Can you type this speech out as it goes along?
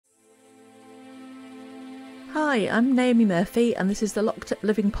Hi, I'm Naomi Murphy, and this is the Locked Up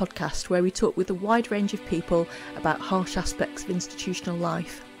Living podcast, where we talk with a wide range of people about harsh aspects of institutional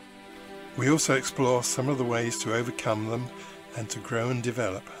life. We also explore some of the ways to overcome them and to grow and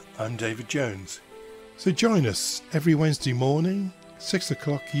develop. I'm David Jones. So join us every Wednesday morning, 6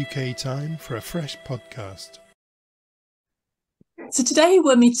 o'clock UK time, for a fresh podcast. So today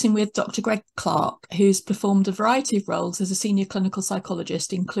we're meeting with Dr. Clarke, who's performed a variety of roles as a senior clinical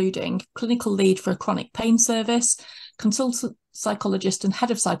psychologist, including clinical lead for a chronic pain service, consultant psychologist and head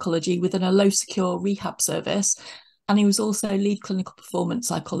of psychology within a low secure rehab service, and he was also lead clinical performance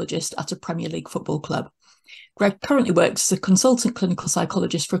psychologist at a Premier League football club. Greg currently works as a consultant clinical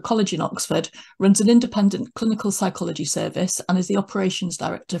psychologist for a college in Oxford, runs an independent clinical psychology service, and is the operations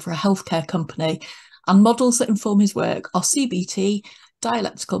director for a healthcare company. And models that inform his work are CBT,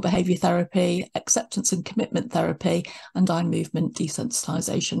 dialectical behaviour therapy, acceptance and commitment therapy, and eye movement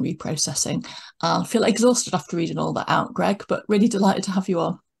desensitization reprocessing. I feel exhausted after reading all that out, Greg, but really delighted to have you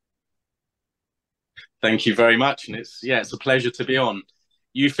on. Thank you very much. And it's a pleasure to be on.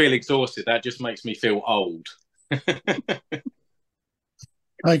 You feel exhausted. That just makes me feel old.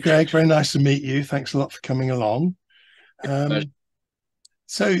 Hi, Greg. Very nice to meet you. Thanks a lot for coming along.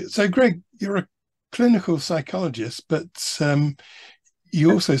 So Greg, you're a clinical psychologist, but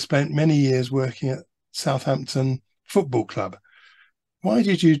you also spent many years working at Southampton Football Club. Why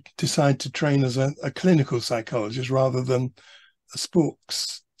did you decide to train as a clinical psychologist rather than a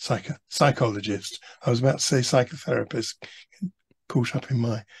sports psychologist? I was about to say psychotherapist, caught up in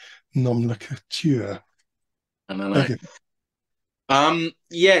my nomenclature. I don't know.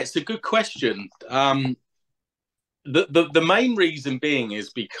 It's a good question. The main reason being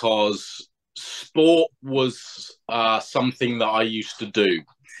is because sport was something that I used to do.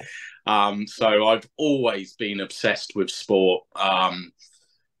 So I've always been obsessed with sport,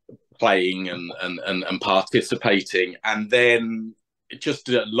 playing and participating. And then just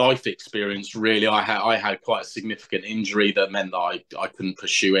a life experience, really. I had quite a significant injury that meant that I couldn't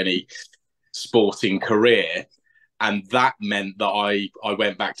pursue any sporting career. And that meant that I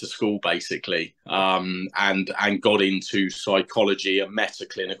went back to school, basically, and got into psychology and met a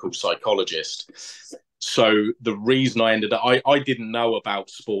clinical psychologist. So the reason I ended up, I didn't know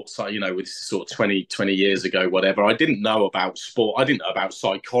about sports, with sort of 20 years ago, whatever. I didn't know about sport. I didn't know about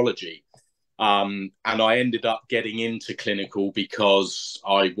psychology. And I ended up getting into clinical because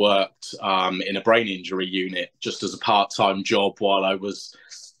I worked in a brain injury unit just as a part-time job while I was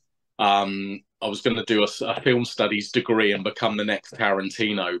going to do a film studies degree and become the next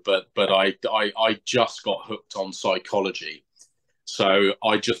Tarantino, but I just got hooked on psychology. So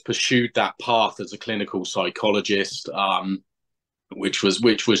I just pursued that path as a clinical psychologist, which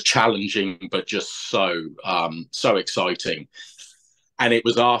was challenging, but just so exciting. And it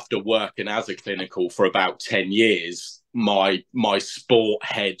was after working as a clinical for about 10 years, my sport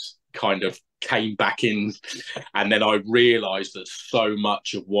head kind of came back in, and then I realized that so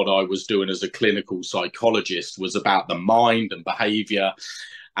much of what I was doing as a clinical psychologist was about the mind and behavior,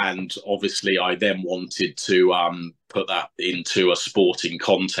 and obviously I then wanted to put that into a sporting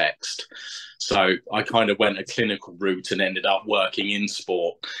context. So I kind of went a clinical route and ended up working in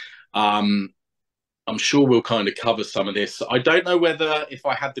sport. I'm sure we'll kind of cover some of this. I don't know whether, if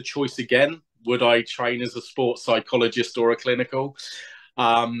I had the choice again, would I train as a sports psychologist or a clinical?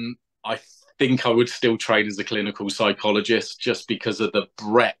 I think I would still train as a clinical psychologist, just because of the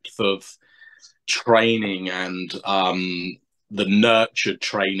breadth of training and the nurtured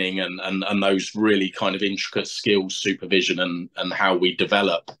training and those really kind of intricate skills, supervision and how we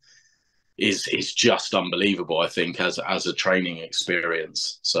develop is just unbelievable, I think, as a training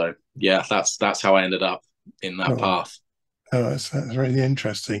experience. So yeah, that's how I ended up in that path. That's really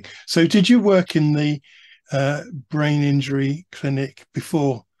interesting. So did you work in the brain injury clinic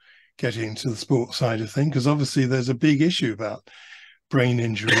before getting into the sports side of things? Because obviously there's a big issue about brain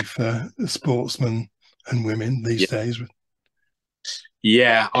injury for sportsmen and women these days.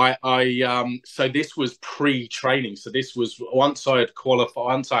 Yeah, so this was pre-training. So this was once I had qualified,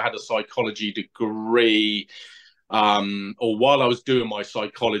 once I had a psychology degree, or while I was doing my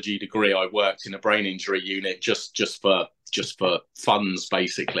psychology degree, I worked in a brain injury unit just for funds,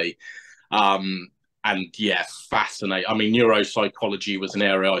 basically. And yeah, fascinating. I mean, neuropsychology was an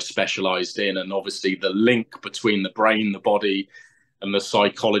area I specialized in, and obviously the link between the brain, the body, and the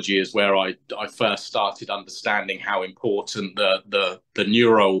psychology is where I first started understanding how important the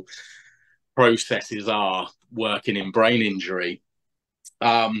neural processes are working in brain injury.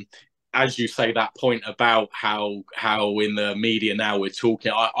 As you say, that point about how in the media now we're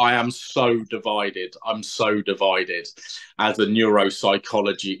talking, I am so divided. I'm so divided as a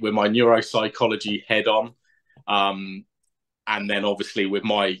neuropsychology, with my neuropsychology head on. And then obviously with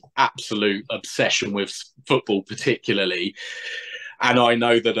my absolute obsession with football particularly, and I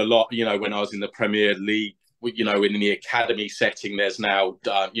know that a lot, you know, when I was in the Premier League, you know, in the academy setting, there's now,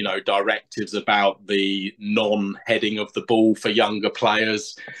 you know, directives about the non-heading of the ball for younger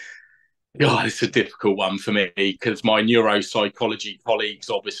players. God, it's a difficult one for me because my neuropsychology colleagues,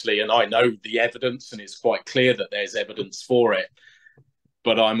 obviously, and I know the evidence, and it's quite clear that there's evidence for it.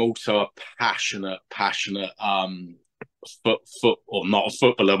 But I'm also a passionate or not a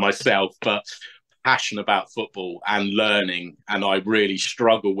footballer myself, but passionate about football and learning. And I really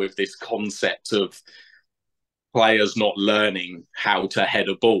struggle with this concept of players not learning how to head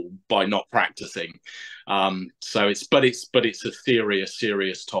a ball by not practicing. So it's a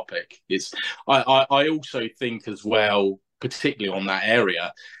serious topic. I also think as well, particularly on that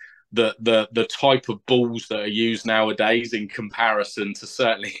area, the type of balls that are used nowadays in comparison to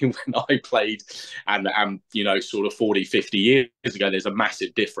certainly when I played and you know, sort of 40, 50 years ago, there's a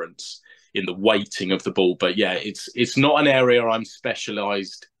massive difference in the weighting of the ball. But yeah, it's not an area I'm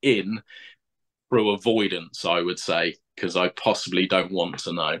specialized in through avoidance, I would say, because I possibly don't want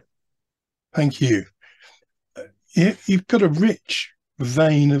to know. Thank you. You've got a rich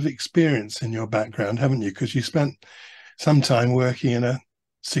vein of experience in your background, haven't you? Because you spent some time working in a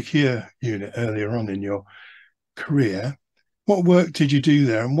secure unit earlier on in your career. What work did you do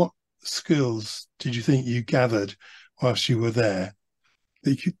there, and what skills did you think you gathered whilst you were there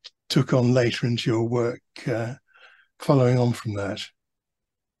that you took on later into your work following on from that?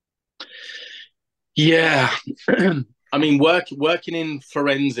 Yeah. I mean, working in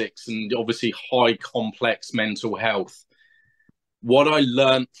forensics and obviously high complex mental health, what I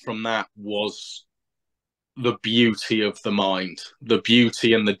learned from that was the beauty of the mind, the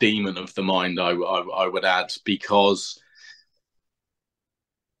beauty and the demon of the mind, I would add, because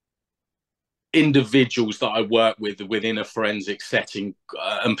individuals that I work with within a forensic setting,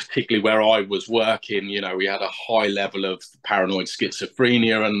 and particularly where I was working, you know, we had a high level of paranoid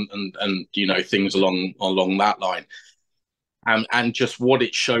schizophrenia and you know, things along that line. And just what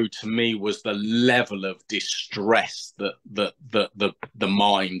it showed to me was the level of distress that the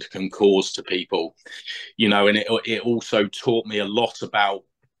mind can cause to people, you know, and it also taught me a lot about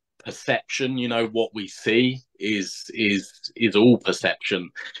perception. You know, what we see is all perception.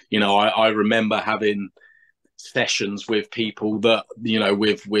 You know, I remember having sessions with people that, you know,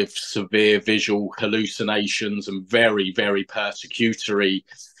 with severe visual hallucinations and very persecutory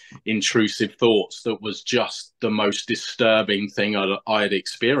intrusive thoughts that was just the most disturbing thing I had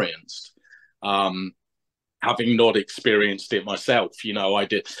experienced. Having not experienced it myself, you know,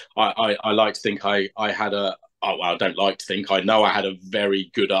 I like to think I had a, oh, well, I don't like to think, I know I had a very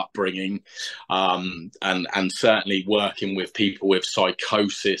good upbringing, and certainly working with people with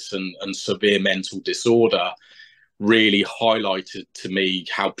psychosis and severe mental disorder really highlighted to me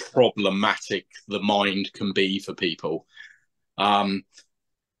how problematic the mind can be for people.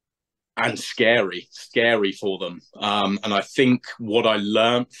 And scary for them. And I think what I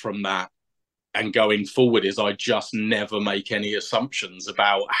learned from that and going forward is I just never make any assumptions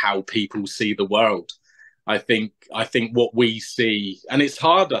about how people see the world. I think what we see, and it's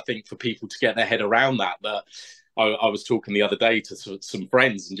hard, I think, for people to get their head around that I was talking the other day to some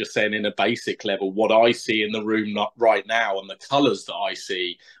friends and just saying in a basic level, what I see in the room right now and the colours that I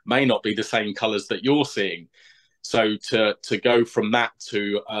see may not be the same colours that you're seeing. So to go from that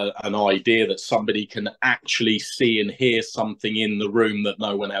to an idea that somebody can actually see and hear something in the room that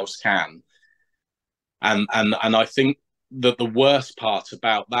no one else can. And I think that the worst part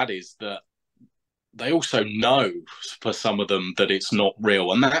about that is that they also know, for some of them, that it's not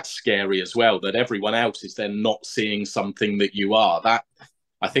real. And that's scary as well, that everyone else is then not seeing something that you are. That,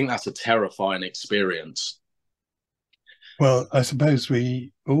 I think that's a terrifying experience. Well, I suppose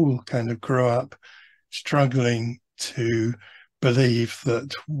we all kind of grow up struggling to believe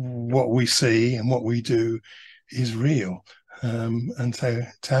that what we see and what we do is real. And so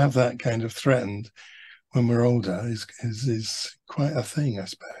to have that kind of threatened when we're older is quite a thing, I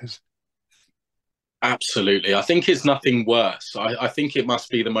suppose. Absolutely. I think it's nothing worse. I think it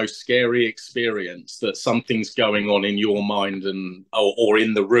must be the most scary experience that something's going on in your mind or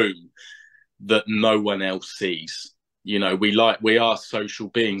in the room that no one else sees. You know, we are social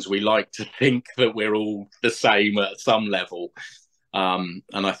beings. We like to think that we're all the same at some level. And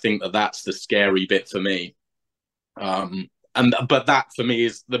I think that's the scary bit for me. But that for me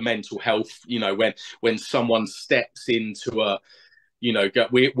is the mental health, you know, when someone steps into a, you know,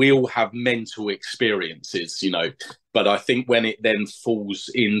 we all have mental experiences, you know, but I think when it then falls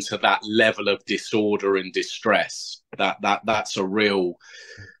into that level of disorder and distress, that's a real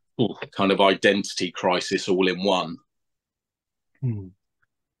kind of identity crisis all in one.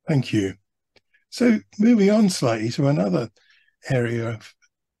 Thank you. So moving on slightly to another area of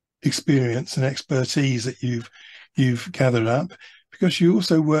experience and expertise that you've gathered up, because you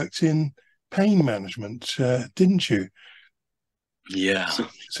also worked in pain management, didn't you? Yeah.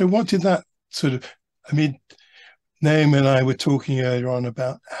 So what did that sort of, I mean, Naomi and I were talking earlier on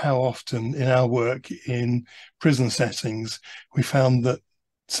about how often in our work in prison settings, we found that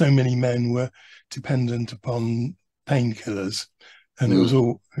so many men were dependent upon painkillers, and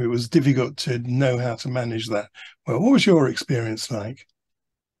it was difficult to know how to manage that. Well, what was your experience like?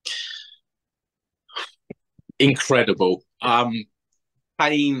 Incredible.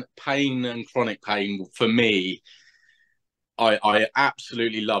 Pain and chronic pain for me, I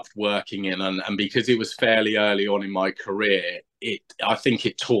absolutely loved working in, and because it was fairly early on in my career, I think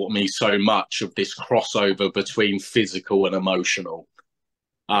it taught me so much of this crossover between physical and emotional.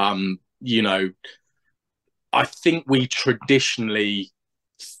 You know, I think we traditionally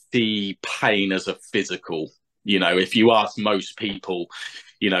see pain as a physical. You know, if you ask most people,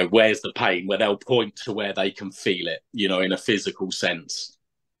 you know, where's the pain? Well, they'll point to where they can feel it, you know, in a physical sense.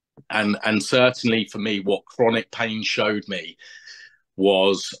 And certainly for me, what chronic pain showed me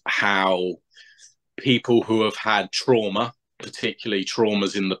was how people who have had trauma, particularly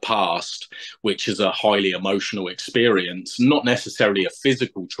traumas in the past, which is a highly emotional experience, not necessarily a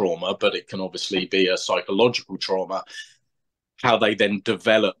physical trauma, but it can obviously be a psychological trauma, how they then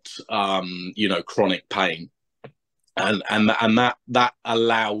developed, you know, chronic pain. And that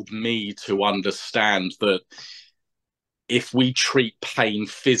allowed me to understand that if we treat pain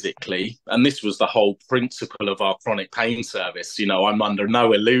physically, and this was the whole principle of our chronic pain service, you know, I'm under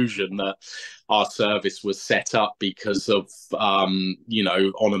no illusion that our service was set up because of, you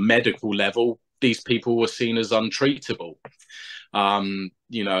know, on a medical level, these people were seen as untreatable.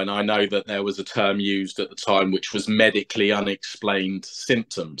 You know, and I know that there was a term used at the time, which was medically unexplained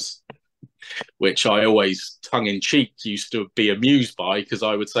symptoms, which I always tongue in cheek used to be amused by, because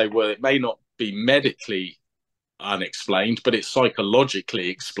I would say, well, it may not be medically unexplained, but it's psychologically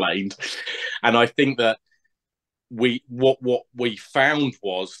explained. And I think that what we found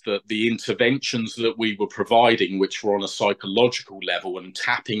was that the interventions that we were providing, which were on a psychological level and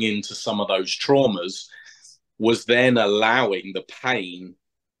tapping into some of those traumas, was then allowing the pain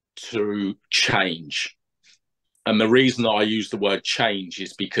to change. And the reason that I use the word change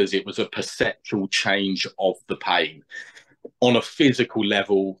is because it was a perceptual change of the pain. On a physical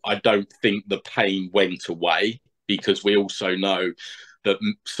level, I don't think the pain went away, because we also know that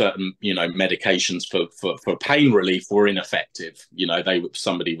certain, you know, medications for pain relief were ineffective. You know,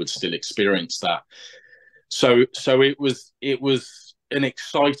 somebody would still experience that. So it was an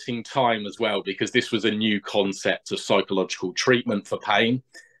exciting time as well, because this was a new concept of psychological treatment for pain,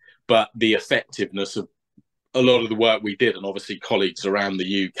 but the effectiveness of a lot of the work we did, and obviously colleagues around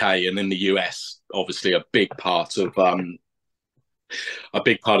the UK and in the US, obviously a big part of the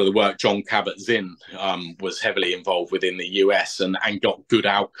work John Kabat-Zinn was heavily involved with in the US, and got good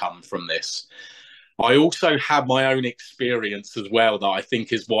outcome from this. I also had my own experience as well, that I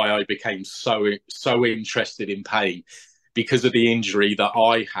think is why I became so interested in pain, because of the injury that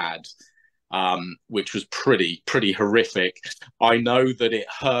I had, which was pretty horrific. I know that it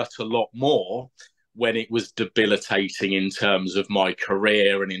hurt a lot more when it was debilitating in terms of my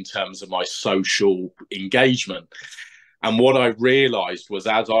career and in terms of my social engagement. And what I realized was,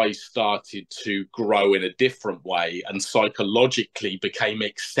 as I started to grow in a different way and psychologically became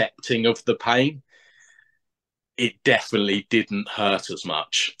accepting of the pain, it definitely didn't hurt as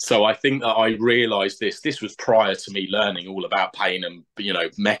much. So I think that I realized this was prior to me learning all about pain and, you know,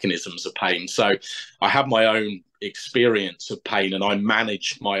 mechanisms of pain. So I had my own experience of pain, and I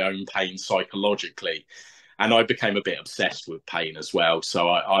managed my own pain psychologically. And I became a bit obsessed with pain as well. So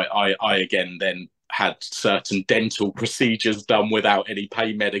I again then had certain dental procedures done without any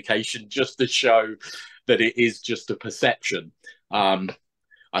pain medication, just to show that it is just a perception.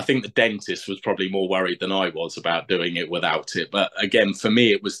 I think the dentist was probably more worried than I was about doing it without it. But again, for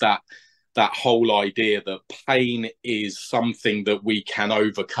me, it was that whole idea that pain is something that we can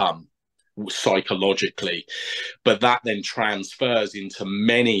overcome psychologically, but that then transfers into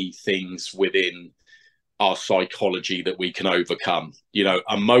many things within our psychology that we can overcome. You know,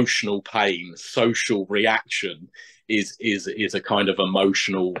 emotional pain, social reaction is a kind of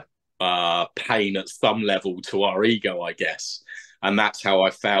emotional pain at some level to our ego, I guess. And that's how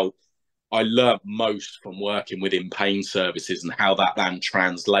I felt. I learned most from working within pain services, and how that then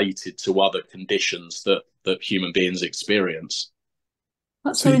translated to other conditions that human beings experience.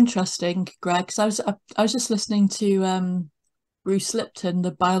 That's so interesting, Greg. Because I was just listening to Bruce Lipton,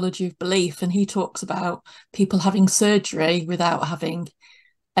 The Biology of Belief, and he talks about people having surgery without having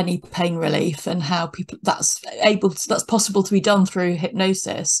any pain relief, and how people that's possible to be done through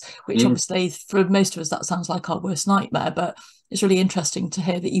hypnosis, which obviously for most of us that sounds like our worst nightmare, but it's really interesting to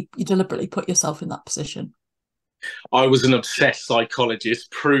hear that you deliberately put yourself in that position. I was an obsessed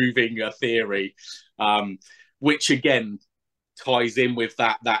psychologist proving a theory, which again ties in with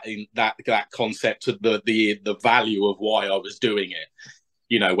that concept of the value of why I was doing it.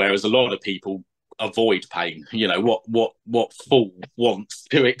 You know, whereas a lot of people avoid pain. You know, what fool wants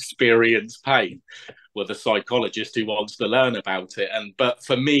to experience pain? Well, the psychologist who wants to learn about it. But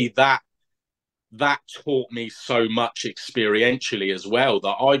for me, that taught me so much experientially as well,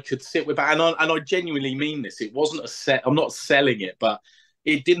 that I could sit with that. And I genuinely mean this. It wasn't a set. I'm not selling it, but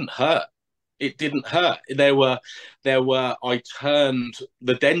it didn't hurt. It didn't hurt. I turned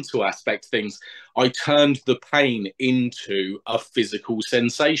the dental aspect of things. I turned the pain into a physical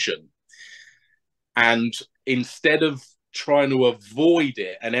sensation. And instead of trying to avoid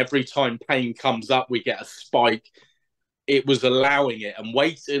it, and every time pain comes up, we get a spike, it was allowing it and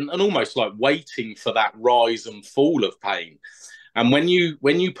waiting, and almost like waiting for that rise and fall of pain. And when you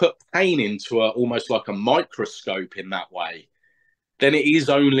put pain into almost like a microscope in that way, then it is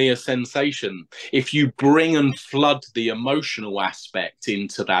only a sensation. If you bring and flood the emotional aspect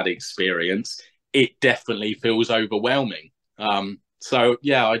into that experience, it definitely feels overwhelming. So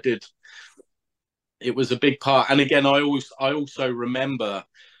yeah, I did. It was a big part. And again, I also remember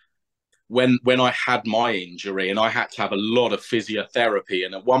when I had my injury and I had to have a lot of physiotherapy.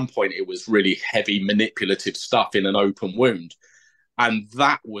 And at one point it was really heavy manipulative stuff in an open wound. And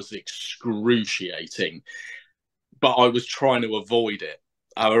that was excruciating. But I was trying to avoid it.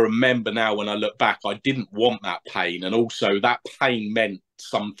 I remember now when I look back, I didn't want that pain. And also that pain meant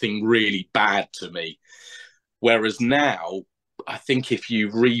something really bad to me. Whereas now, I think if you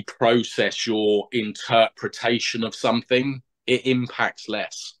reprocess your interpretation of something, it impacts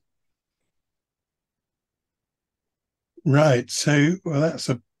less. Right. So, well, that's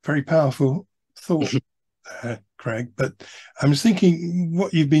a very powerful thought, Craig. But I was thinking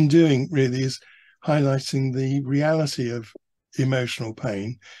what you've been doing really is highlighting the reality of emotional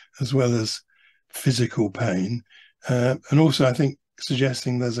pain as well as physical pain. And also, I think,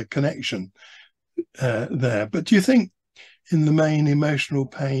 suggesting there's a connection there. But do you think, in the main, emotional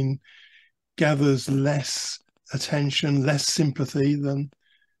pain gathers less attention, less sympathy than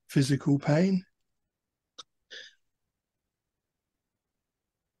physical pain?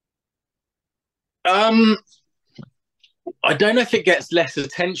 I don't know if it gets less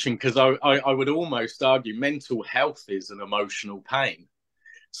attention, because I would almost argue mental health is an emotional pain.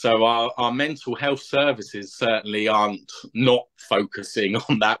 So our mental health services certainly aren't not focusing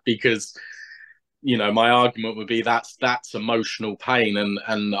on that, because, you know, my argument would be that's emotional pain,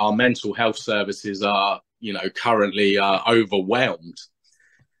 and our mental health services are, you know, currently overwhelmed.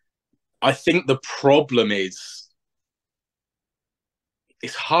 I think the problem is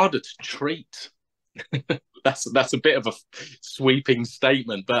it's harder to treat. That's a bit of a sweeping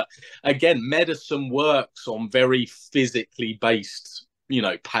statement, but again, medicine works on very physically based, you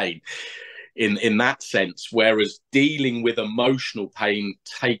know, pain in that sense, whereas dealing with emotional pain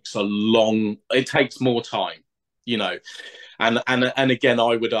takes more time, you know. And again,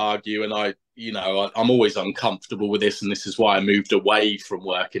 I would argue, and I'm always uncomfortable with this, and this is why I moved away from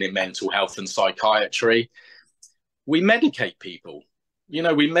working in mental health and psychiatry. We medicate people. You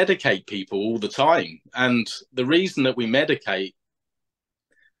know, we medicate people all the time. And the reason that we medicate,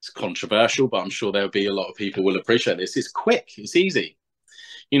 it's controversial, but I'm sure there'll be a lot of people will appreciate this. It's quick, it's easy.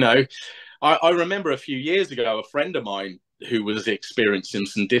 You know, I remember a few years ago, a friend of mine who was experiencing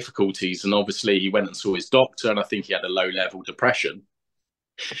some difficulties, and obviously he went and saw his doctor, and I think he had a low-level depression.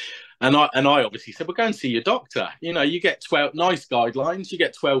 And I obviously said, well, go and see your doctor. You know, you get 12 nice guidelines, you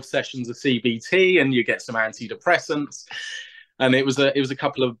get 12 sessions of CBT, and you get some antidepressants. And it was a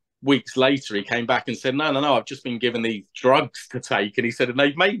couple of weeks later, he came back and said, no, I've just been given these drugs to take. And he said, and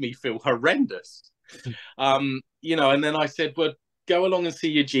they've made me feel horrendous. You know, and then I said, well, go along and see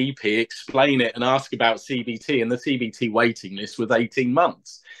your GP, explain it, and ask about CBT. And the CBT waiting list was 18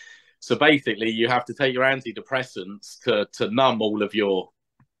 months. So basically, you have to take your antidepressants to numb all of your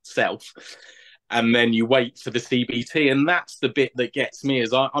self. And then you wait for the CBT. And that's the bit that gets me,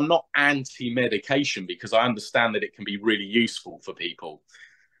 is I'm not anti-medication, because I understand that it can be really useful for people.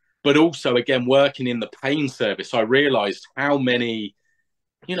 But also, again, working in the pain service, I realized how many,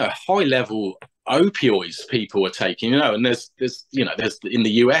 you know, high-level opioids people are taking, you know, and there's in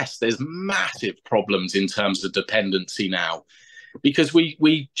the US, there's massive problems in terms of dependency now, because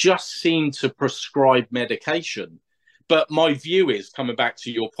we just seem to prescribe medication, But my view is, coming back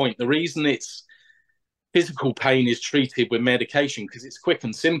to your point, the reason it's physical pain is treated with medication because it's quick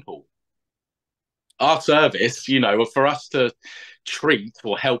and simple. Our service, you know, for us to treat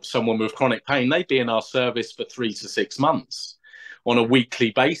or help someone with chronic pain, they'd be in our service for 3 to 6 months on a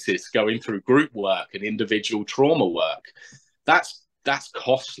weekly basis, going through group work and individual trauma work. That's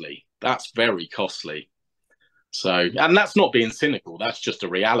costly. That's very costly. So, and that's not being cynical. That's just a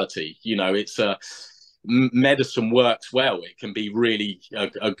reality. You know, it's medicine works well. It can be really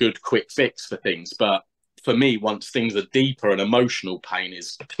a good quick fix for things. But for me, once things are deeper, and emotional pain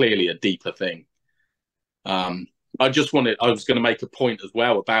is clearly a deeper thing. I was going to make a point as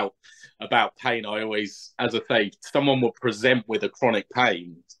well about pain. I always, as I say, someone will present with a chronic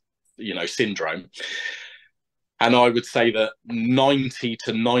pain, you know, syndrome. And I would say that 90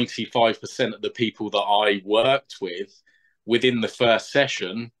 to 95% of the people that I worked with, within the first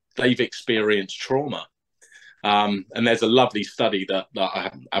session, they've experienced trauma. And there's a lovely study that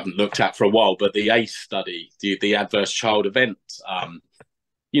I haven't looked at for a while, but the ACE study, the adverse child event,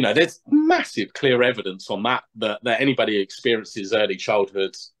 you know, there's massive clear evidence on that anybody who experiences early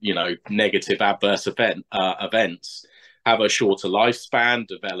childhood, you know, negative adverse events have a shorter lifespan,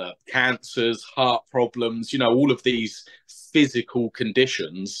 develop cancers, heart problems, you know, all of these physical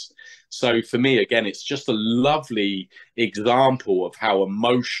conditions. So for me, again, it's just a lovely example of how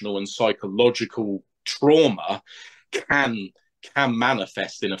emotional and psychological trauma can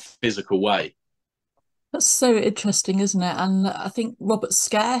manifest in a physical way. That's so interesting, isn't it? And I think Robert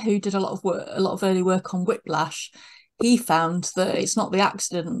Scare, who did a lot of early work on whiplash, he found that it's not the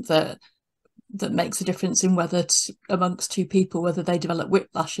accident that makes a difference in whether amongst two people whether they develop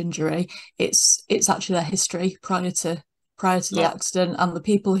whiplash injury. It's actually their history prior to the accident, and the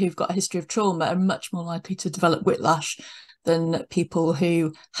people who've got a history of trauma are much more likely to develop whiplash than people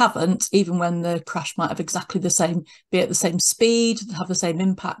who haven't, even when the crash might have exactly the same, be at the same speed, have the same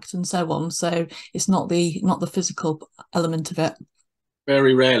impact, and so on. So it's not the physical element of it.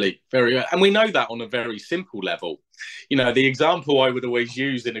 Very rarely, and we know that on a very simple level. You know, the example I would always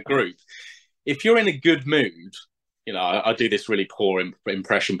use in a group, if you're in a good mood, you know, I do this really poor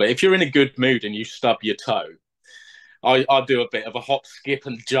impression, but if you're in a good mood and you stub your toe, I do a bit of a hop, skip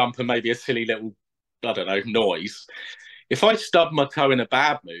and jump and maybe a silly little, I don't know, noise. If I stub my toe in a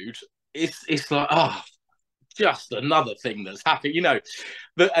bad mood, it's like, just another thing that's happened, you know,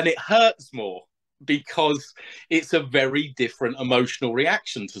 and it hurts more because it's a very different emotional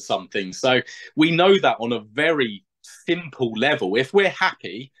reaction to something. So we know that on a very simple level. If we're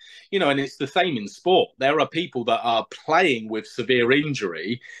happy, you know, and it's the same in sport, there are people that are playing with severe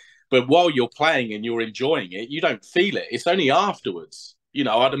injury, but while you're playing and you're enjoying it, you don't feel it. It's only afterwards. You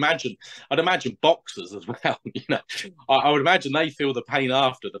know, I'd imagine boxers as well. You know, I would imagine they feel the pain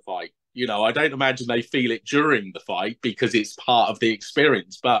after the fight. You know, I don't imagine they feel it during the fight because it's part of the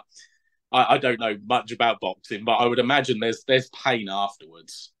experience. But I don't know much about boxing, but I would imagine there's pain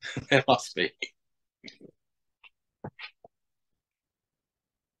afterwards. There must be.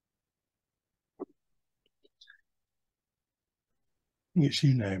 It's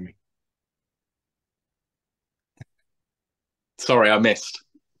you, Naomi. Sorry, I missed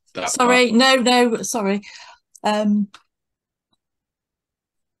that. Sorry, part. No, sorry.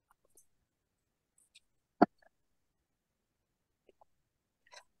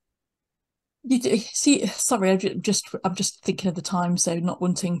 You see, sorry, I'm just thinking of the time, so not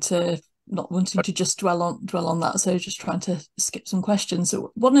wanting to just dwell on that, so just trying to skip some questions.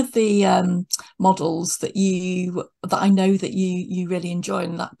 So one of the models that I know that you really enjoy,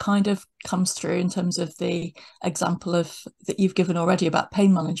 and that kind of comes through in terms of the example of that you've given already about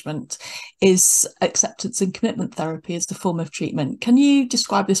pain management, is acceptance and commitment therapy as a form of treatment. Can you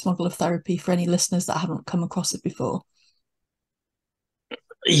describe this model of therapy for any listeners that haven't come across it before?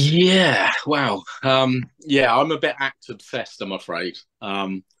 Yeah, wow. Yeah, I'm a bit act obsessed, I'm afraid.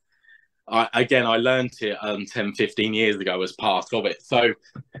 I learned it 10, 15 years ago as part of it. So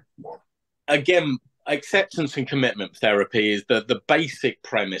again, acceptance and commitment therapy is the basic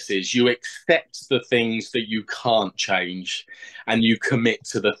premise is you accept the things that you can't change and you commit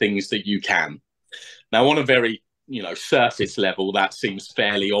to the things that you can. Now, on a very, you know, surface level, that seems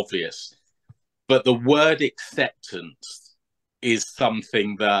fairly obvious. But the word acceptance is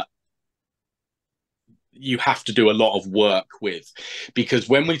something that you have to do a lot of work with, because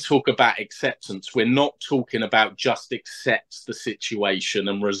when we talk about acceptance, we're not talking about just accept the situation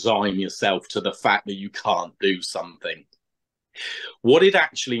and resign yourself to the fact that you can't do something. What it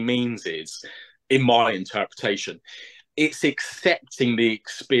actually means is, in my interpretation, it's accepting the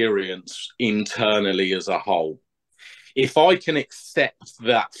experience internally as a whole. If I can accept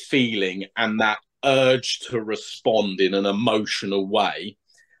that feeling and that urge to respond in an emotional way,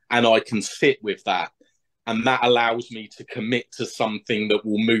 and I can sit with that. And that allows me to commit to something that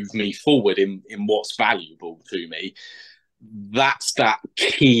will move me forward in what's valuable to me. That's that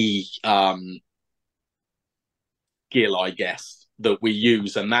key skill, I guess, that we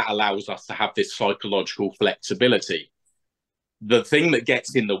use. And that allows us to have this psychological flexibility. The thing that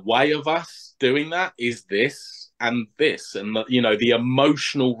gets in the way of us doing that is this and this, and the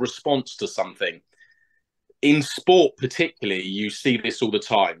emotional response to something. In sport particularly, you see this all the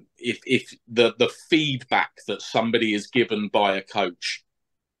time. If the feedback that somebody is given by a coach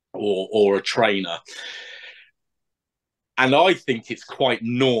or a trainer, and I think it's quite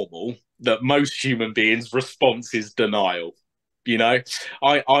normal that most human beings' response is denial. I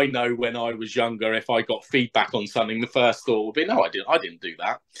know when I was younger, if I got feedback on something, the first thought would be, no, I didn't do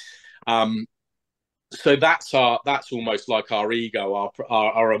that. So that's almost like our ego,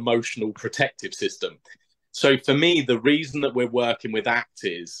 our emotional protective system. So for me, the reason that we're working with ACT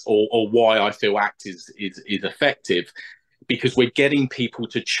is, or why I feel ACT is effective, because we're getting people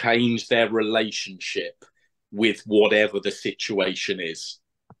to change their relationship with whatever the situation is.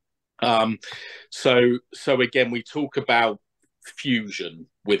 So again, we talk about fusion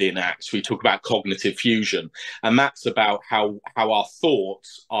within ACT. We talk about cognitive fusion, and that's about how our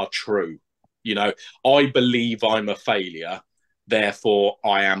thoughts are true. I believe I'm a failure, therefore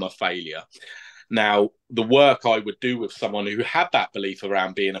I am a failure. Now, the work I would do with someone who had that belief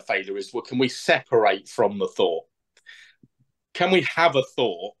around being a failure is, well, can we separate from the thought? Can we have a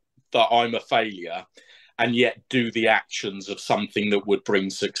thought that I'm a failure and yet do the actions of something that would bring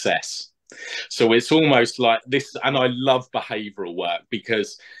success? So it's almost like this, and I love behavioral work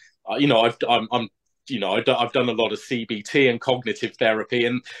because, I've done a lot of CBT and cognitive therapy,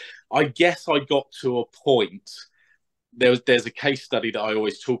 and I guess I got to a point. There's a case study that I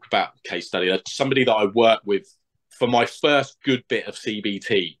always talk about. Somebody that I worked with for my first good bit of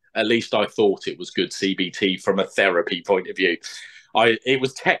CBT. At least I thought it was good CBT from a therapy point of view. It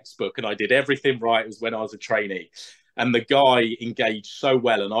was textbook, and I did everything right. It was when I was a trainee, and the guy engaged so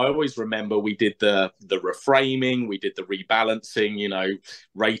well. And I always remember we did the reframing, we did the rebalancing.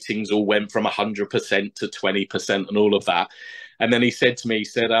 Ratings all went from 100% to 20% and all of that. And then he said to me,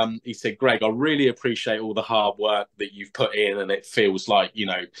 he said, Greg, I really appreciate all the hard work that you've put in, and it feels like,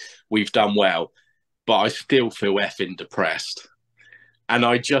 we've done well, but I still feel effing depressed. And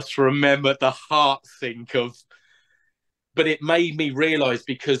I just remember the heart sink but it made me realize,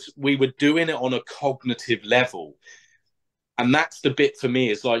 because we were doing it on a cognitive level. And that's the bit for me,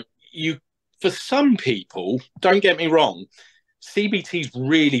 is like, for some people, don't get me wrong, CBT is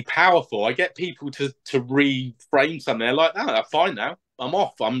really powerful. I get people to reframe something. They're like, "Oh, fine now. I'm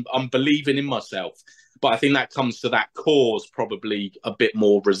off. I'm believing in myself." But I think that comes to that cause probably a bit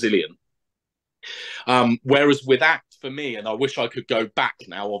more resilient. Whereas with ACT, for me, and I wish I could go back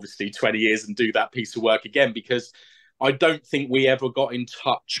now, obviously 20 years, and do that piece of work again, because I don't think we ever got in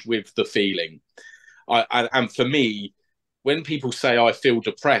touch with the feeling. And for me, when people say I feel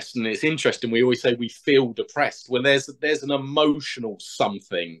depressed, and it's interesting, we always say we feel depressed. When there's an emotional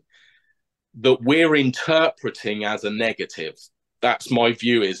something that we're interpreting as a negative. That's my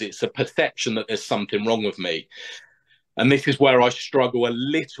view. It's a perception that there's something wrong with me. And this is where I struggle a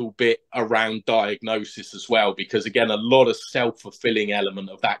little bit around diagnosis as well, because again, a lot of self-fulfilling element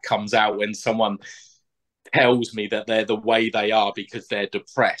of that comes out when someone tells me that they're the way they are because they're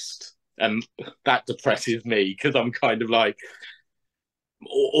depressed. And that depresses me, because I'm kind of like,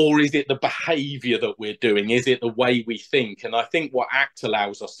 or is it the behavior that we're doing? Is it the way we think? And I think what ACT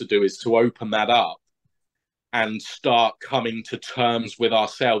allows us to do is to open that up and start coming to terms with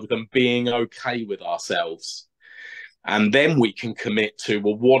ourselves and being okay with ourselves. And then we can commit to,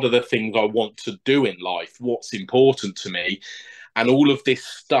 well, what are the things I want to do in life? What's important to me? And all of this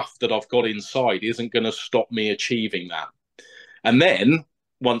stuff that I've got inside isn't going to stop me achieving that. And then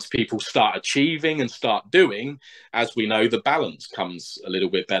once people start achieving and start doing, as we know, the balance comes a little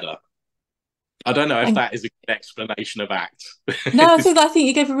bit better. I don't know if that is a good explanation of ACT. No, I think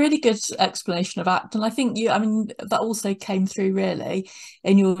you gave a really good explanation of ACT. And I think that also came through really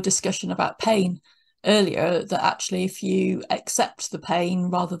in your discussion about pain earlier, that actually if you accept the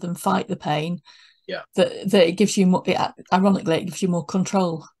pain rather than fight the pain, yeah, that it gives you more, ironically, it gives you more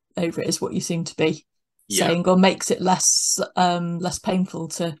control over it, is what you seem to be saying, or makes it less painful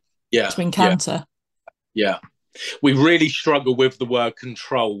to encounter. Yeah. We really struggle with the word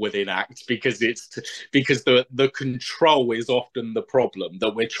control within ACT, because the control is often the problem,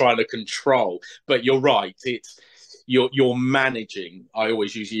 that we're trying to control. But you're right, it's you're managing. I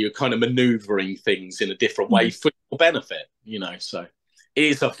always use, you're kind of maneuvering things in a different way for your benefit, so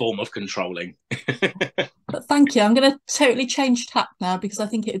is a form of controlling. But thank you. I'm going to totally change tack now, because I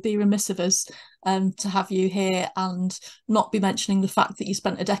think it would be remiss of us to have you here and not be mentioning the fact that you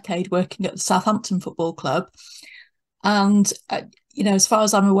spent a decade working at the Southampton Football Club. And, as far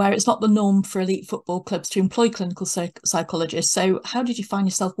as I'm aware, it's not the norm for elite football clubs to employ clinical psychologists. So how did you find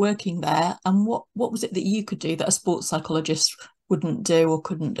yourself working there? And what was it that you could do that a sports psychologist wouldn't do or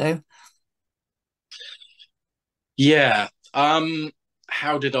couldn't do? Yeah.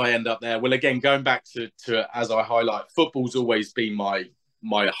 How did I end up there? Well, again, going back to as I highlight, football's always been my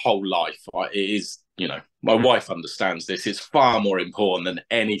whole life. It is, my wife understands this. It's far more important than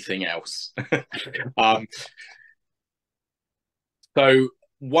anything else. So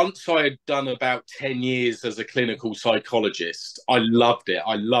once I had done about 10 years as a clinical psychologist, I loved it.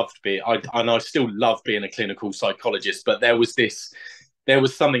 I loved being, and I still love being a clinical psychologist, but there was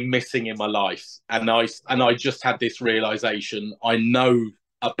something missing in my life. And I just had this realization. I know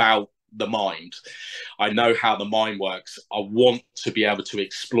about the mind. I know how the mind works. I want to be able to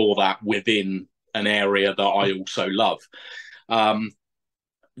explore that within an area that I also love.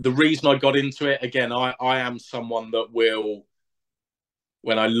 The reason I got into it, again, I am someone that will,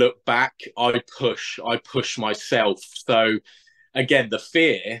 when I look back, I push myself. So again, the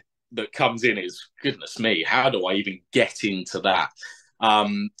fear that comes in is, goodness me, how do I even get into that?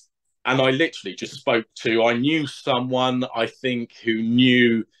 And I literally just I knew someone, I think, who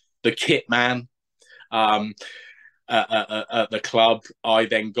knew the kit man at the club. I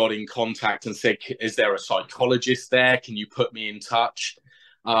then got in contact and said, is there a psychologist there? Can you put me in touch?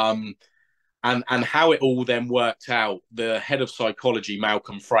 And how it all then worked out, the head of psychology,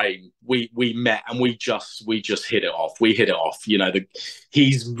 Malcolm Frame, we met and we just hit it off. We hit it off.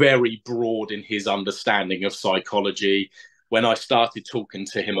 He's very broad in his understanding of psychology. When I started talking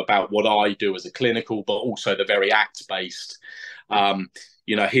to him about what I do as a clinical, but also the very act-based,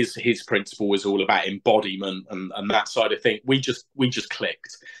 his principle was all about embodiment and that side of thing. We just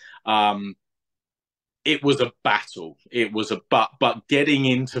clicked. It was a battle. It was but getting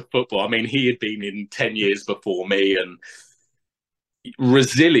into football, I mean, he had been in 10 years before me, and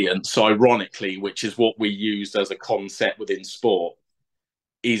resilience, ironically, which is what we used as a concept within sport,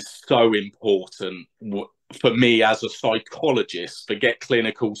 is so important for me as a psychologist. Forget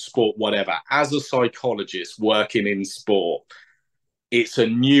clinical, sport, whatever. As a psychologist working in sport, it's a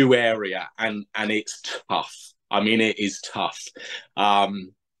new area and it's tough. I mean, it is tough.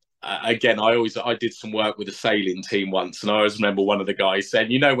 Again, I did some work with a sailing team once, and I always remember one of the guys saying,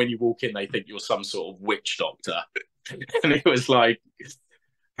 when you walk in, they think you're some sort of witch doctor. And it was like,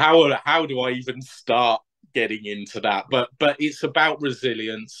 how do I even start getting into that? But it's about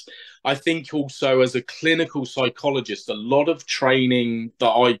resilience. I think also as a clinical psychologist, a lot of training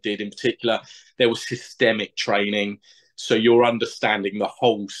that I did in particular, there was systemic training. So you're understanding the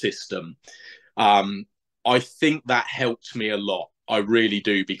whole system. I think that helped me a lot. I really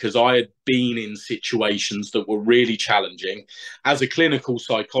do, because I had been in situations that were really challenging. As a clinical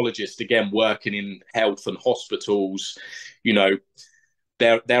psychologist, again, working in health and hospitals,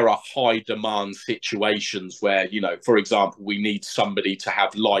 there are high demand situations where, for example, we need somebody to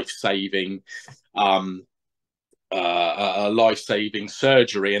have life-saving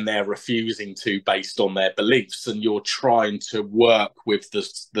surgery, and they're refusing to based on their beliefs, and you're trying to work with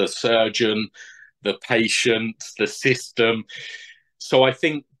the surgeon, the patient, the system. So I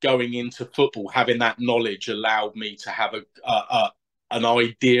think going into football, having that knowledge allowed me to have an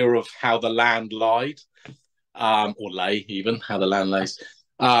idea of how the land lied, or lay, even how the land lays.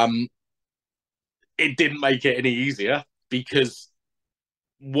 It didn't make it any easier, because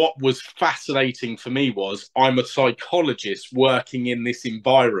what was fascinating for me was I'm a psychologist working in this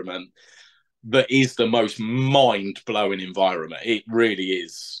environment that is the most mind-blowing environment. It really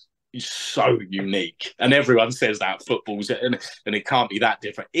is. It's so unique, and everyone says that football's and it can't be that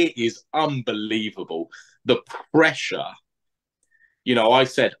different. It is unbelievable, the pressure. I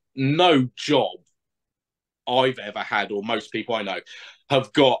said no job I've ever had, or most people I know,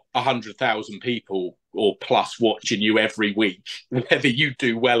 have got 100,000 people or plus watching you every week, whether you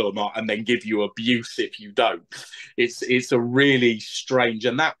do well or not, and then give you abuse if you don't. It's a really strange,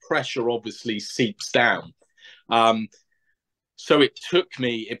 and that pressure obviously seeps down. So it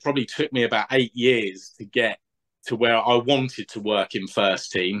probably took me about 8 years to get to where I wanted to work in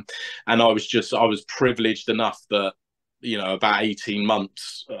first team. And I was privileged enough that, about 18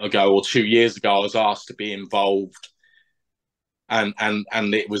 months ago or 2 years ago, I was asked to be involved. And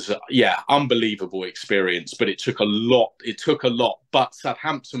it was, unbelievable experience, but it took a lot. But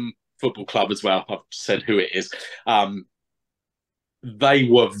Southampton Football Club as well, I've said who it is, they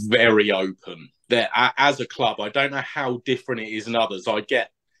were very open. there as a club, I don't know how different it is in others. I get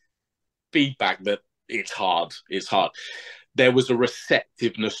feedback that it's hard. There was a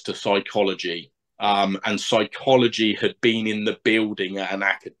receptiveness to psychology, and psychology had been in the building at an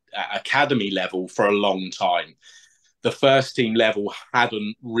academy level for a long time. The first team level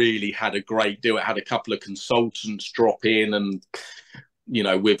hadn't really had a great deal. It had a couple of consultants drop in, and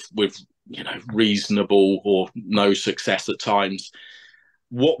with reasonable or no success at times.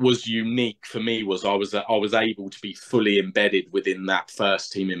 What was unique for me was I was able to be fully embedded within that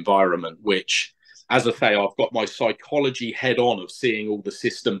first team environment, which, as I say, I've got my psychology head on of seeing all the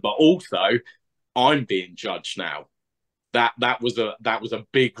system, but also I'm being judged now. That was a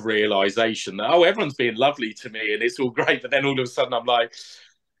big realization that, oh, everyone's being lovely to me and it's all great, but then all of a sudden I'm like,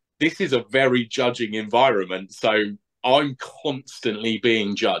 this is a very judging environment, so I'm constantly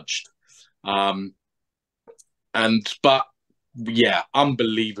being judged. But yeah,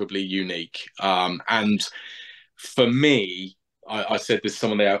 unbelievably unique. And for me, I said this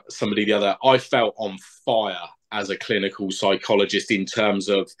to somebody the other, I felt on fire as a clinical psychologist in terms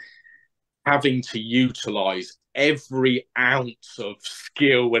of having to utilize every ounce of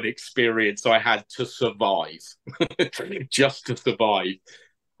skill and experience I had to survive, just to survive.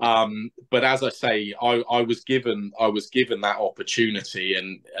 But as I say, I was given that opportunity,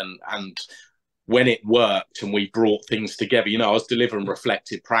 and when it worked and we brought things together, I was delivering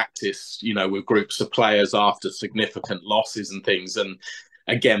reflective practice, with groups of players after significant losses and things. And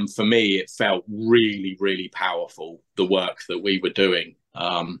again, for me, it felt really, really powerful, the work that we were doing.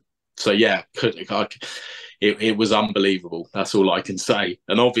 So yeah, it was unbelievable. That's all I can say.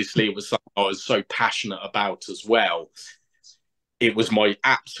 And obviously it was something I was so passionate about as well. It was my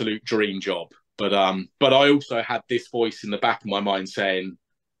absolute dream job. But I also had this voice in the back of my mind saying,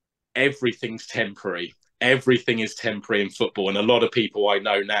 everything's temporary. Everything is temporary in football. And a lot of people I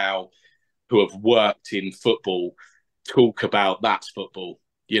know now who have worked in football talk about that's football.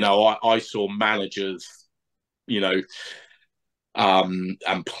 I saw managers,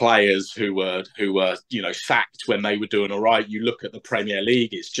 and players who were sacked when they were doing all right. You look at the Premier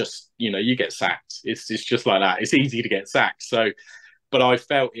League, it's just, you get sacked. It's just like that. It's easy to get sacked. So, but I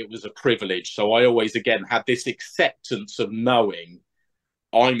felt it was a privilege. So I always, again, had this acceptance of knowing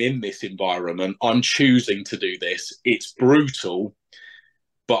I'm in this environment. I'm choosing to do this. It's brutal,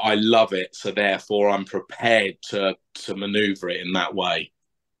 but I love it. So therefore I'm prepared to maneuver it in that way.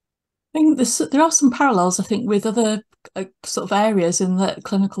 I think there are some parallels, I think, with other sort of areas in that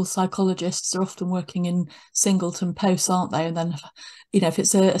clinical psychologists are often working in singleton posts, aren't they? And then, if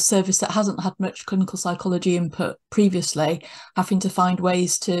it's a service that hasn't had much clinical psychology input previously, having to find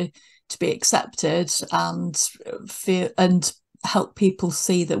ways to be accepted and feel and help people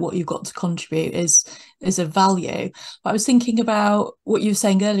see that what you've got to contribute is of value. But I was thinking about what you were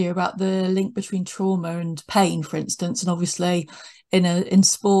saying earlier about the link between trauma and pain, for instance, and obviously in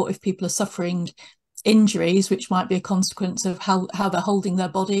sport, if people are suffering injuries, which might be a consequence of how they're holding their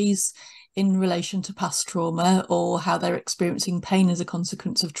bodies in relation to past trauma, or how they're experiencing pain as a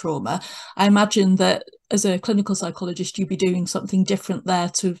consequence of trauma, I imagine that as a clinical psychologist, you'd be doing something different there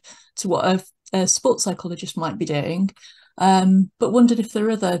to what a sports psychologist might be doing. But wondered if there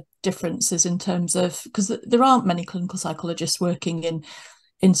are other differences in terms of, because there aren't many clinical psychologists working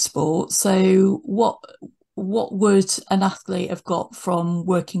in sport. So what would an athlete have got from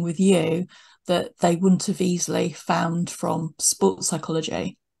working with you that they wouldn't have easily found from sports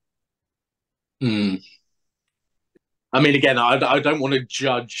psychology? I mean, again, I don't want to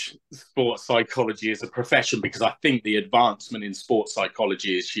judge sports psychology as a profession, because I think the advancement in sports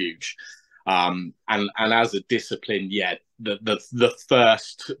psychology is huge. And as a discipline, yeah, the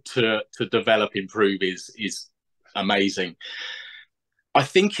thirst to develop, improve is amazing. I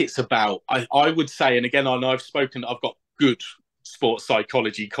think it's about, I would say, and again, I know I've got good sports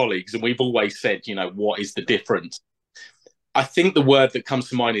psychology colleagues, and we've always said, what is the difference? I think the word that comes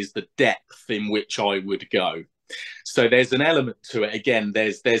to mind is the depth in which I would go. So there's an element to it. Again,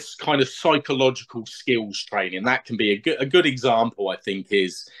 there's kind of psychological skills training. That can be a good example, I think,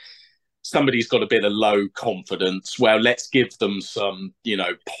 is somebody's got a bit of low confidence. Well, let's give them some,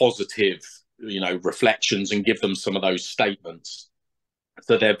 positive, reflections, and give them some of those statements.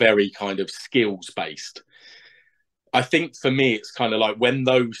 So they're very kind of skills based. I think for me, it's kind of like when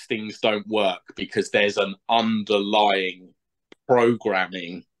those things don't work because there's an underlying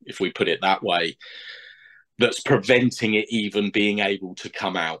programming, if we put it that way, that's preventing it even being able to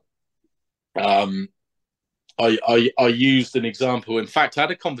come out. I used an example. In fact, I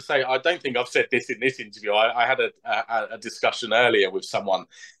had a conversation. I don't think I've said this in this interview. I had a discussion earlier with someone,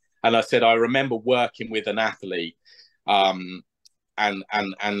 and I said I remember working with an athlete,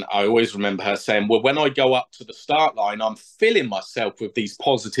 and I always remember her saying, well, when I go up to the start line, I'm filling myself with these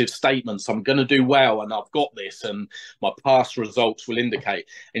positive statements. I'm going to do well, and I've got this, and my past results will indicate.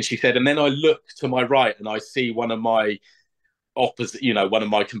 And she said, and then I look to my right and I see one of my opposite, one of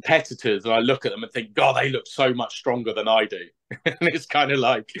my competitors, and I look at them and think, God, they look so much stronger than I do. And it's kind of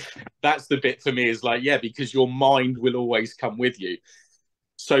like, that's the bit for me, is like, yeah, because your mind will always come with you.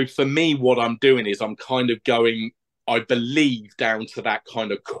 So for me, what I'm doing is I'm kind of going, I believe, down to that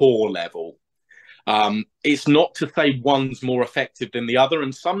kind of core level. It's not to say one's more effective than the other.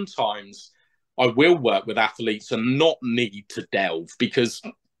 And sometimes I will work with athletes and not need to delve, because,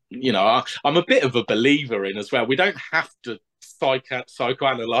 I'm a bit of a believer in as well. We don't have to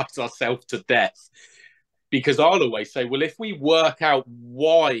psychoanalyze ourselves to death, because I'll always say, well, if we work out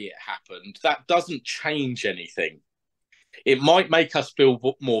why it happened, that doesn't change anything. It might make us feel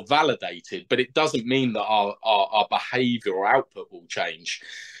more validated, but it doesn't mean that our behavior or output will change.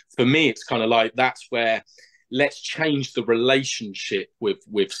 For me, it's kind of like, that's where let's change the relationship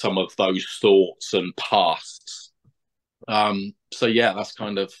with some of those thoughts and pasts. So yeah, that's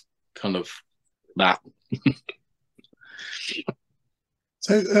kind of that.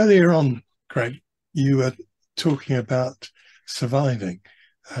 So earlier on, Craig, you were talking about surviving,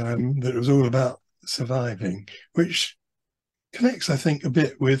 that it was all about surviving, which connects, I think, a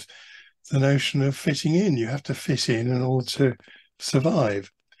bit with the notion of fitting in. You have to fit in order to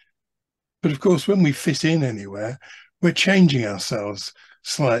survive. But of course, when we fit in anywhere, we're changing ourselves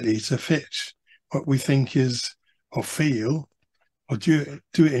slightly to fit what we think is, or feel, or do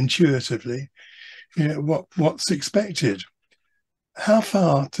it intuitively, what's expected. How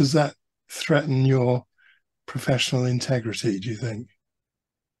far does that threaten your professional integrity, do you think?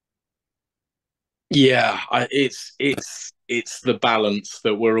 Yeah, it's the balance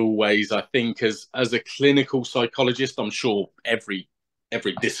that we're always, I think, as a clinical psychologist, I'm sure every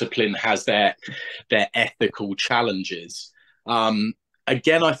discipline has their ethical challenges.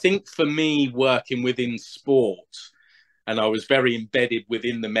 Again, I think for me, working within sport, and I was very embedded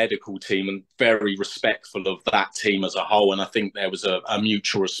within the medical team and very respectful of that team as a whole, and I think there was a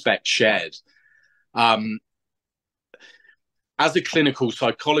mutual respect shared. As a clinical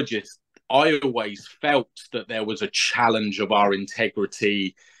psychologist, I always felt that there was a challenge of our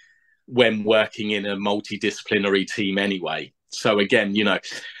integrity when working in a multidisciplinary team anyway. So again,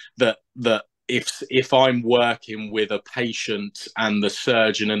 that if I'm working with a patient and the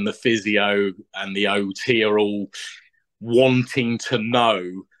surgeon and the physio and the OT are all wanting to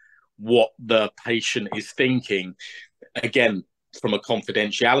know what the patient is thinking, again, from a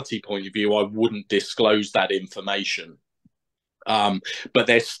confidentiality point of view, I wouldn't disclose that information. But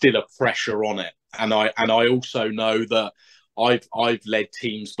there's still a pressure on it, and I also know that I've led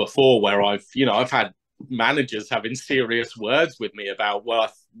teams before where I've had managers having serious words with me about,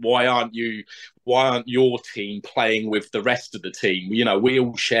 well, why aren't your team playing with the rest of the team? We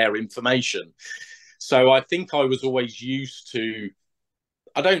all share information. So I think I was always used to.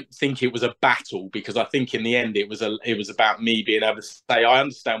 I don't think it was a battle, because I think in the end it was about me being able to say, I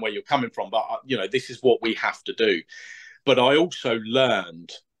understand where you're coming from, but this is what we have to do. But I also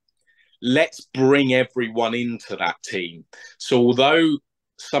learned, let's bring everyone into that team. So although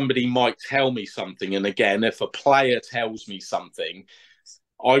somebody might tell me something, and again, if a player tells me something,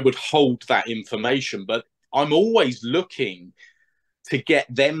 I would hold that information, but I'm always looking to get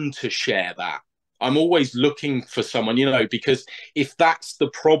them to share that. I'm always looking for someone, because if that's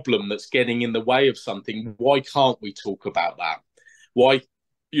the problem that's getting in the way of something, why can't we talk about that? Why,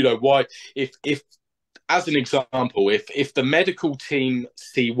 if as an example, if the medical team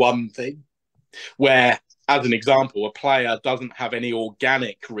see one thing where, as an example, a player doesn't have any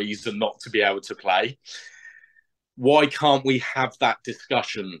organic reason not to be able to play, why can't we have that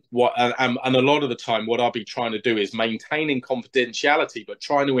discussion? And a lot of the time, what I'll be trying to do is maintaining confidentiality, but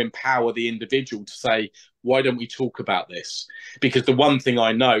trying to empower the individual to say, why don't we talk about this? Because the one thing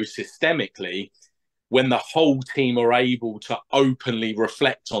I know systemically, when the whole team are able to openly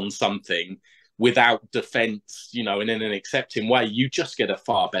reflect on something without defense, and in an accepting way, you just get a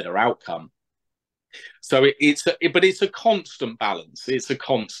far better outcome. So it's a constant balance. It's a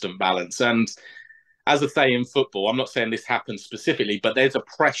constant balance. And as I say, in football, I'm not saying this happens specifically, but there's a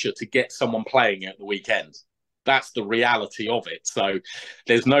pressure to get someone playing at the weekend. That's the reality of it. So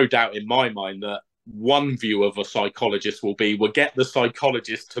there's no doubt in my mind that one view of a psychologist will be, we'll get the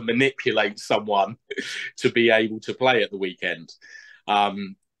psychologist to manipulate someone to be able to play at the weekend.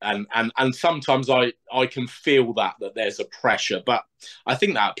 And sometimes I can feel that there's a pressure, but I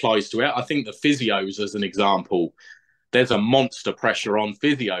think that applies to it. I think the physios, as an example, there's a monster pressure on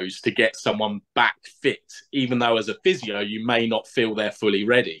physios to get someone back fit, even though as a physio, you may not feel they're fully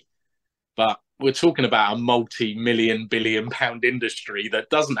ready. But we're talking about a multi-million, billion-pound industry that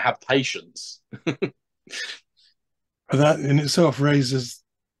doesn't have patience. That in itself raises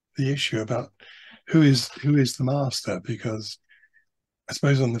the issue about who is the master, because I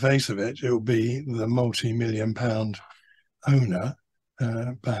suppose on the face of it, it will be the multi-million-pound owner,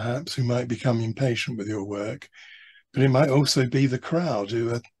 perhaps, who might become impatient with your work, but it might also be the crowd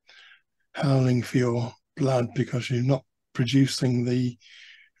who are howling for your blood because you're not producing the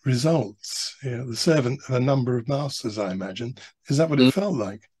results. You know, the servant of a number of masters, I imagine. Is that what it felt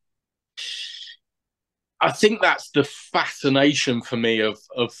like? I think that's the fascination for me of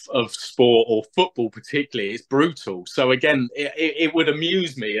sport, or football particularly. It's brutal. So again, it would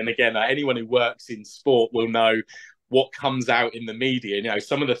amuse me. And again, anyone who works in sport will know what comes out in the media. You know,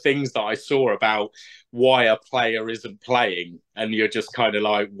 some of the things that I saw about why a player isn't playing, and you're just kind of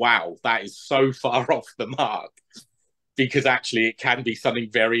like, wow, that is so far off the mark. Because actually it can be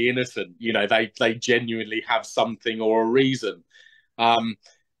something very innocent. You know, they genuinely have something or a reason.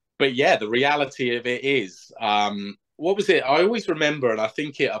 But yeah, the reality of it is, what was it? I always remember, and I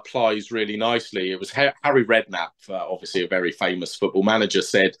think it applies really nicely. It was Harry Redknapp, obviously a very famous football manager,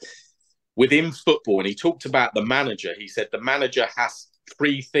 said within football, and he talked about the manager. He said the manager has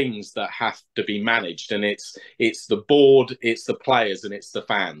three things that have to be managed, and it's the board, it's the players, and it's the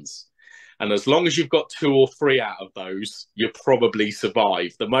fans. And as long as you've got two or three out of those, you probably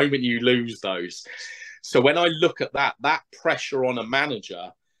survive. The moment you lose those. So when I look at that pressure on a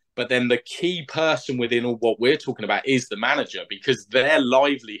manager, but then the key person within all what we're talking about is the manager, because their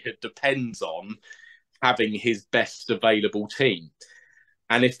livelihood depends on having his best available team.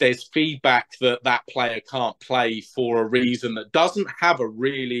 And if there's feedback that that player can't play for a reason that doesn't have a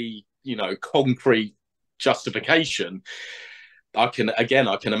really, you know, concrete justification, I can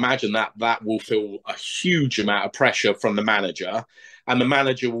imagine that will feel a huge amount of pressure from the manager, and the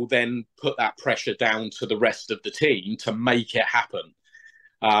manager will then put that pressure down to the rest of the team to make it happen.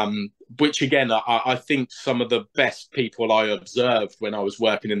 Which again, I think some of the best people I observed when I was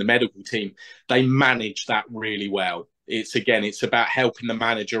working in the medical team, they manage that really well. It's about helping the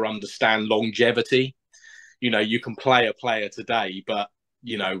manager understand longevity. You know, you can play a player today, but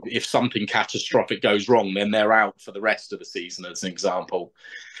you know, if something catastrophic goes wrong, then they're out for the rest of the season, as an example.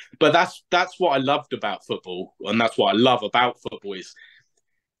 But that's what I loved about football, and that's what I love about football is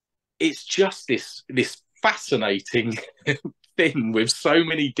it's just this fascinating thing with so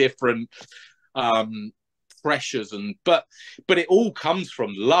many different pressures, and but it all comes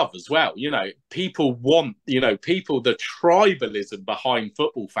from love as well. You know, people want, the tribalism behind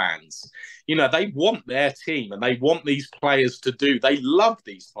football fans. You know, they want their team and they want these players to do. They love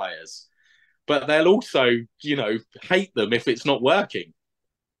these players, but they'll also, hate them if it's not working.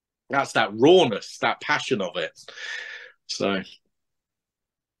 That's that rawness, that passion of it. So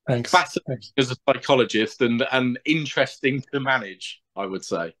thanks. Fascinating as a psychologist and interesting to manage, I would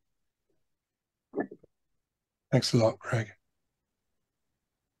say. Thanks a lot, Greg.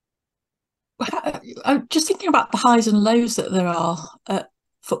 I'm just thinking about the highs and lows that there are at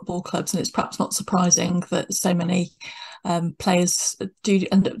football clubs, and it's perhaps not surprising that so many players do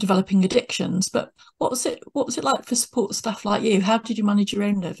end up developing addictions. But what was it like for support staff like you? How did you manage your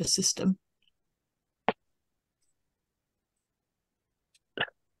own nervous system?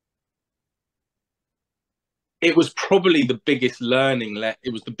 It was probably the biggest learning.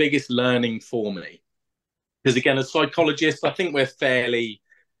 It was the biggest learning for me, because again, as psychologists, I think we're fairly,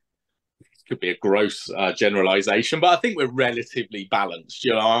 could be a gross generalization, but I think we're relatively balanced.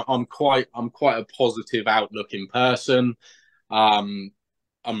 You know, I'm quite a positive outlooking person. I'm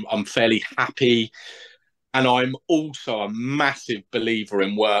fairly happy, and I'm also a massive believer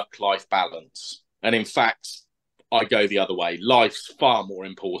in work-life balance. And in fact, I go the other way. Life's far more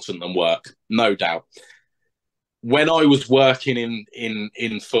important than work, no doubt. When I was working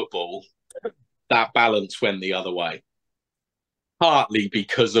in football, that balance went the other way. Partly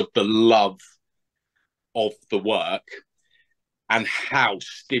because of the love of the work and how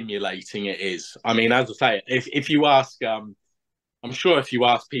stimulating it is. I mean, as I say, if you ask, I'm sure if you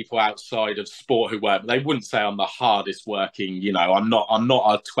ask people outside of sport who work, they wouldn't say I'm the hardest working. You know, I'm not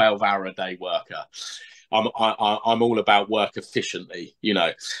a 12-hour a day worker. I'm all about work efficiently. You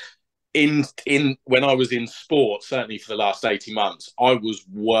know, in when I was in sport, certainly for the last 18 months, I was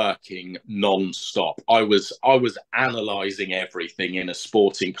working non-stop. I was analysing everything in a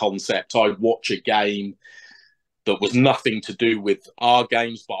sporting concept. I'd watch a game that was nothing to do with our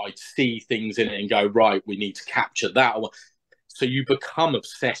games, but I'd see things in it and go, right, we need to capture that. So you become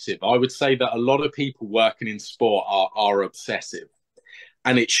obsessive. I would say that a lot of people working in sport are obsessive.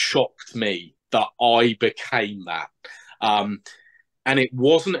 And it shocked me that I became that. And it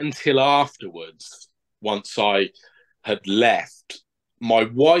wasn't until afterwards, once I had left, my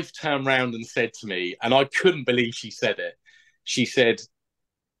wife turned around and said to me, and I couldn't believe she said it. She said,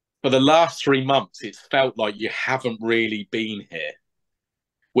 for the last 3 months, it's felt like you haven't really been here,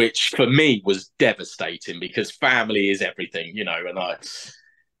 which for me was devastating because family is everything, you know, and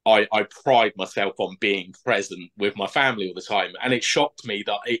I pride myself on being present with my family all the time. And it shocked me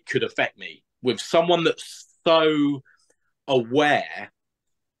that it could affect me with someone that's so aware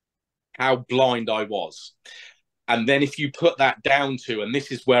how blind I was. And then if you put that down to, and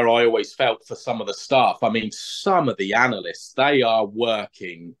this is where I always felt for some of the staff, I mean, some of the analysts, they are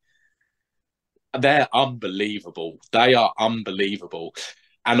working, they're unbelievable. They are unbelievable.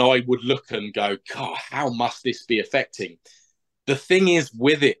 And I would look and go, God, how must this be affecting? The thing is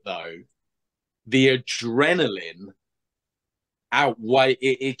with it, though, the adrenaline outweigh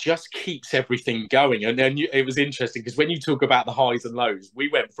it. It just keeps everything going. And then it was interesting because when you talk about the highs and lows, we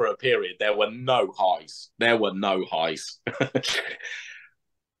went for a period. There were no highs. There were no highs.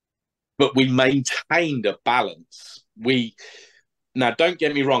 But we maintained a balance. Now, don't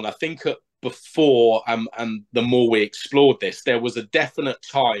get me wrong. I think before and the more we explored this, there was a definite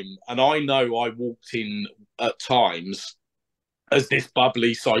time, and I know I walked in at times as this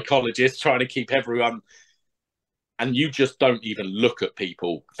bubbly psychologist trying to keep everyone, and you just don't even look at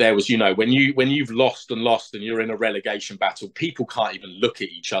people. There was, you know, when you've lost and you're in a relegation battle, people can't even look at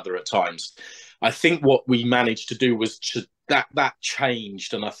each other at times. I think what we managed to do was that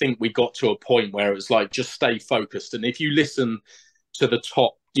changed, and I think we got to a point where it was like, just stay focused. And if you listen to the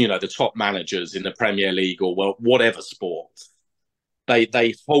top, you know, the top managers in the Premier League or whatever sport,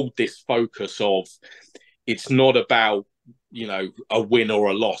 they hold this focus of, it's not about, you know, a win or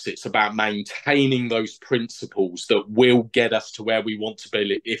a loss. It's about maintaining those principles that will get us to where we want to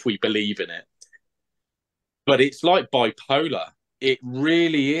be if we believe in it. But it's like bipolar. It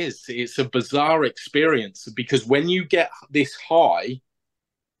really is. It's a bizarre experience because when you get this high,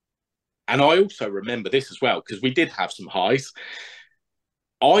 and I also remember this as well, because we did have some highs,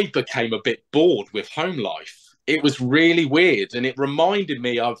 I became a bit bored with home life. It was really weird, and it reminded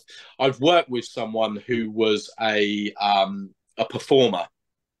me of, I've worked with someone who was a performer,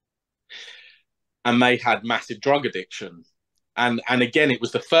 and they had massive drug addiction. And again, it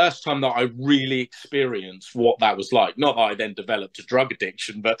was the first time that I really experienced what that was like. Not that I then developed a drug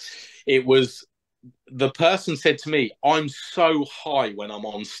addiction, but it was, the person said to me, I'm so high when I'm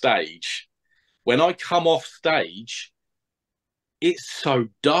on stage. When I come off stage, it's so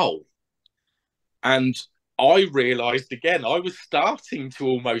dull. And I realized again, I was starting to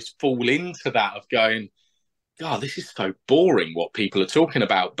almost fall into that of going, God, this is so boring what people are talking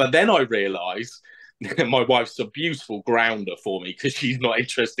about. But then I realized, my wife's a beautiful grounder for me because she's not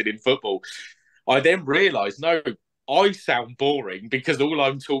interested in football. I then realized, no, I sound boring because all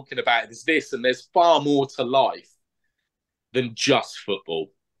I'm talking about is this, and there's far more to life than just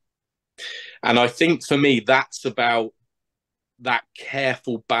football. And I think for me, that's about that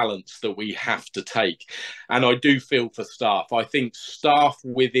careful balance that we have to take. And I do feel for staff. I think staff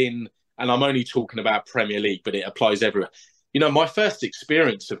within, and I'm only talking about Premier League, but it applies everywhere. You know, my first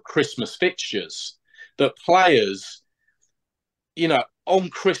experience of Christmas fixtures, that players, you know, on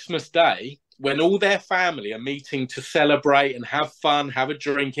Christmas Day, when all their family are meeting to celebrate and have fun, have a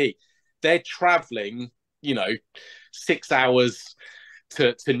drink, eat, they're traveling, you know, 6 hours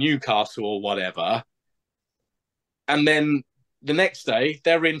to Newcastle or whatever. And then the next day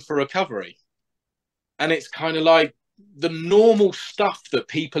they're in for recovery. And it's kind of like the normal stuff that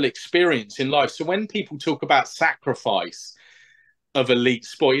people experience in life. So when people talk about sacrifice of elite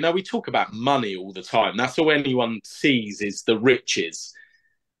sport, you know, we talk about money all the time. That's all anyone sees is the riches.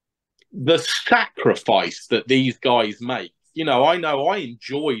 The sacrifice that these guys make, you know I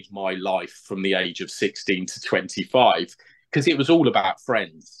enjoyed my life from the age of 16 to 25 because it was all about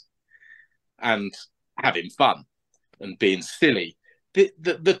friends and having fun and being silly.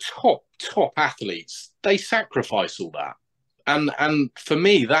 The top athletes, they sacrifice all that. And for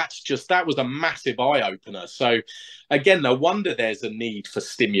me, that was a massive eye-opener. So again, no wonder there's a need for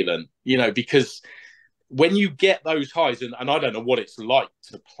stimulant, you know, because when you get those highs, and I don't know what it's like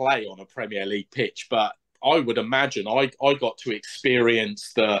to play on a Premier League pitch, but I would imagine I got to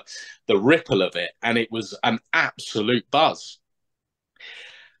experience the ripple of it, and it was an absolute buzz.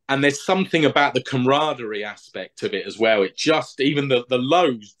 And there's something about the camaraderie aspect of it as well. It just, even the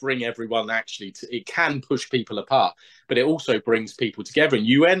lows bring everyone actually to, it can push people apart, but it also brings people together.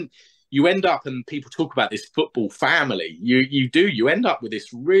 And you end up, and people talk about this football family, you end up with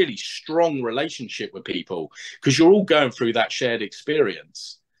this really strong relationship with people because you're all going through that shared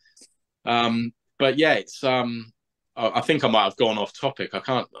experience. But yeah, it's I think I might have gone off topic. I'm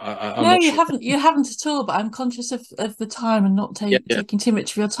No, not sure. you haven't at all, but I'm conscious of the time and not taking too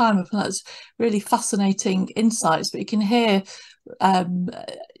much of your time. I think that's really fascinating insights, but you can hear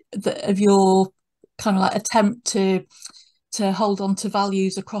of your kind of like attempt to hold on to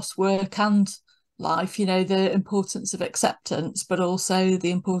values across work and life, you know, the importance of acceptance, but also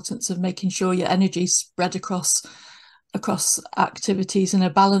the importance of making sure your energy is spread across activities in a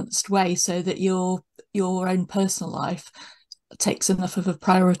balanced way so that your own personal life takes enough of a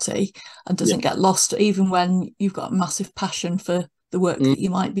priority and doesn't get lost, even when you've got a massive passion for the work that you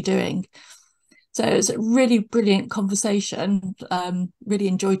might be doing. So it's a really brilliant conversation. Really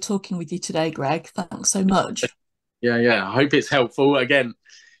enjoyed talking with you today, Greg. Thanks so much. Yeah. I hope it's helpful. Again,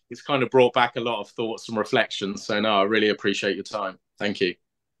 it's kind of brought back a lot of thoughts and reflections. So no, I really appreciate your time. Thank you.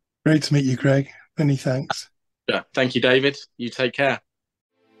 Great to meet you, Greg. Many thanks. Yeah. Thank you, David. You take care.